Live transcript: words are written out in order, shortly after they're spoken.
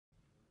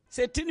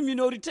C'est une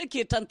minorité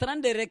qui est en train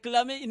de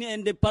réclamer une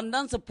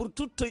indépendance pour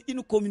toute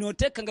une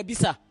communauté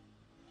kangabisa.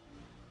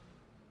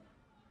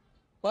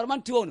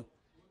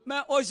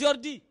 Mais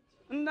aujourd'hui,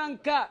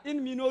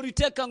 une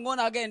minorité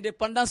kangona a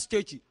indépendance,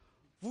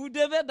 vous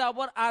devez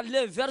d'abord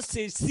aller vers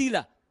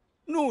ceci-là.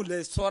 Nous,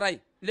 les Soraï,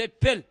 les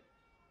Pels,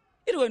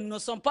 ils ne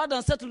sont pas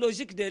dans cette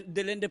logique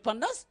de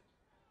l'indépendance.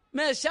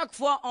 Mais chaque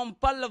fois, on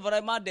parle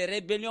vraiment de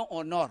rébellion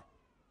au nord.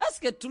 Est-ce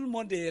que tout le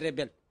monde est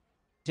rebelle?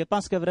 Je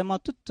pense que vraiment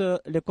toutes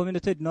les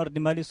communautés du nord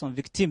du Mali sont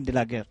victimes de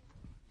la guerre.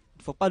 Il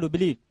ne faut pas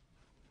l'oublier.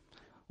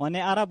 On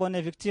est arabe, on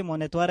est victime, on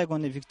est touareg,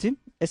 on est victime.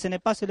 Et ce n'est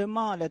pas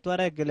seulement les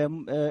touaregs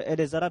et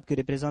les arabes qui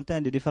représentent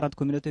les différentes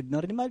communautés du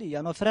nord du Mali. Il y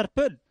a nos frères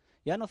Peul,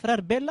 il y a nos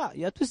frères Bella,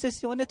 il y a tous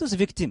ceci, on est tous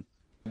victimes.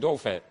 Donc,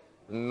 fait,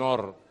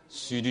 nord,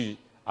 sud,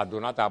 à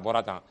Donata, à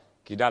Borata,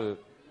 Kidal,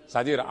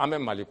 c'est-à-dire à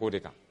même Maliko de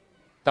Kan.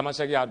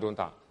 Tamashagi à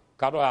Donta,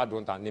 Kado à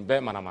Donta, Nibe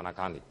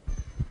Manamanakandi.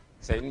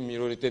 C'est une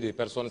minorité de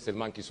personnes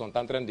seulement qui sont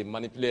en train de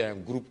manipuler un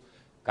groupe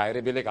qui a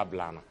rébellé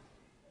Kablana.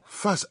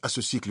 Face à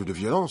ce cycle de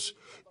violence,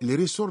 les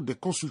ressorts des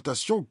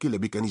consultations que les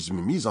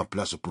mécanismes mis en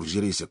place pour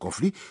gérer ces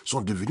conflits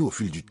sont devenus au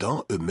fil du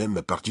temps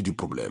eux-mêmes partie du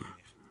problème.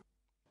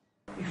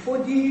 Il faut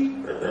dire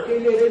que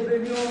les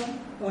rébellions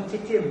ont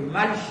été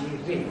mal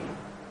gérées.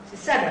 C'est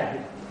ça la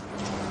vérité.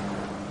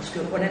 Parce que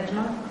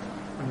honnêtement,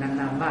 on en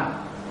a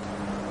marre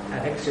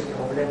avec ce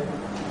problème.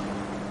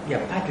 Il n'y a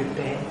pas de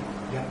paix,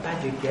 il n'y a pas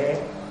de guerre.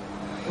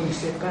 On ne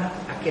sait pas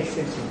à quel sens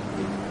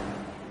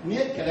c'est lié.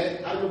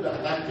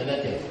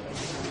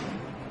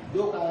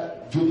 Donc,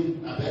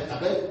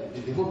 avec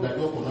des défauts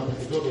d'ailleurs qu'on a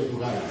fait d'autres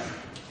jours.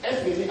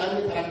 Est-ce que les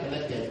armées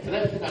caractéristiques,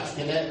 très vite parce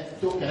qu'elle est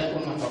tout qu'elle est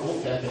comme un tabou,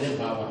 qu'elle est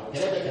baba,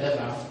 qu'elle est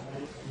baba.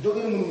 Donc,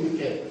 nous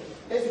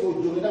est-ce que nous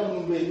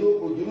devons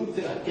nous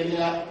faire à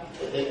Kenya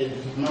et du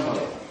Sousmaka?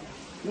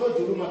 Nous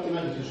devons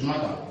maintenant du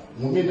Sousmaka,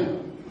 nous menons.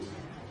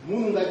 Nous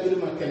nous avons dit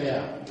que Kenya,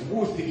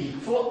 vous, il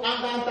faut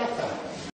inventer ça.